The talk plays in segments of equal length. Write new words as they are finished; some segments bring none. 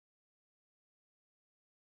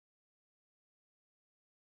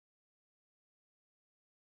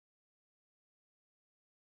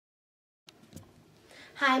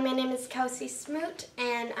Hi, my name is Kelsey Smoot,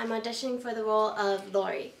 and I'm auditioning for the role of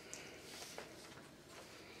Lori.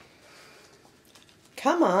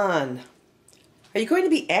 Come on. Are you going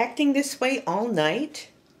to be acting this way all night?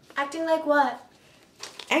 Acting like what?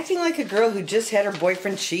 Acting like a girl who just had her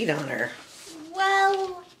boyfriend cheat on her.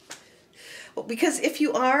 Well, Because if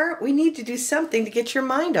you are, we need to do something to get your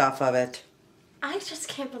mind off of it. I just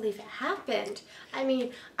can't believe it happened. I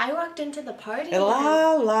mean, I walked into the party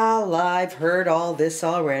La, la, la, I've heard all this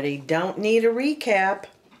already. Don't need a recap.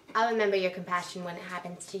 I'll remember your compassion when it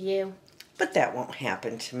happens to you. But that won't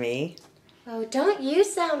happen to me. Oh, don't you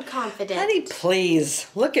sound confident. Honey, please.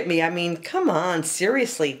 Look at me. I mean, come on.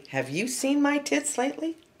 Seriously. Have you seen my tits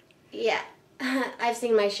lately? Yeah, I've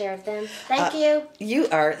seen my share of them. Thank you. You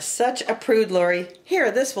are such a prude, Lori. Here,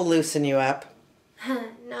 this will loosen you up.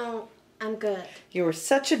 No, I'm good. You were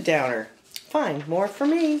such a downer. Fine, more for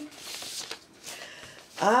me.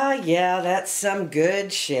 Ah, yeah, that's some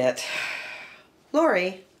good shit.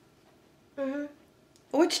 Lori,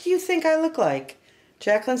 which do you think I look like?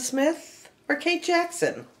 Jaclyn Smith or Kate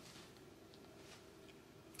Jackson?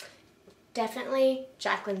 Definitely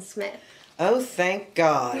Jaclyn Smith. Oh, thank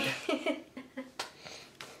God.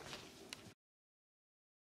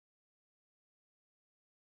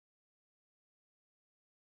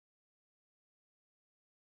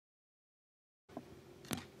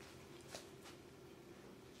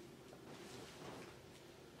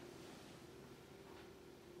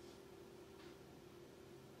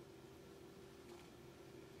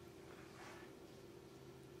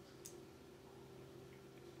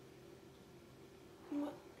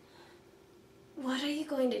 What are you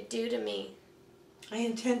going to do to me? I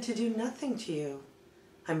intend to do nothing to you.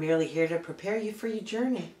 I'm merely here to prepare you for your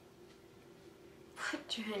journey. What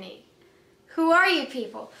journey? Who are you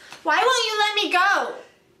people? Why won't you let me go?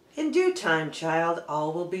 In due time, child,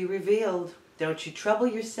 all will be revealed. Don't you trouble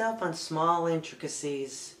yourself on small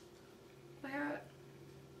intricacies.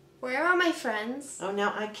 Where are my friends? Oh,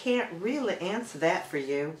 now I can't really answer that for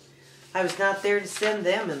you. I was not there to send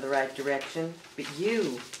them in the right direction. But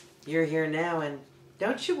you're here now, and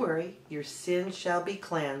don't you worry, your sin shall be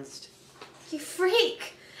cleansed. You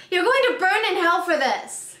freak! You're going to burn in hell for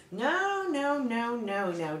this! No, no, no,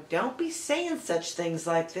 no, no. Don't be saying such things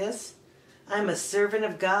like this. I'm a servant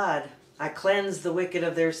of God. I cleanse the wicked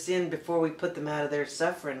of their sin before we put them out of their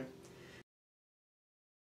suffering.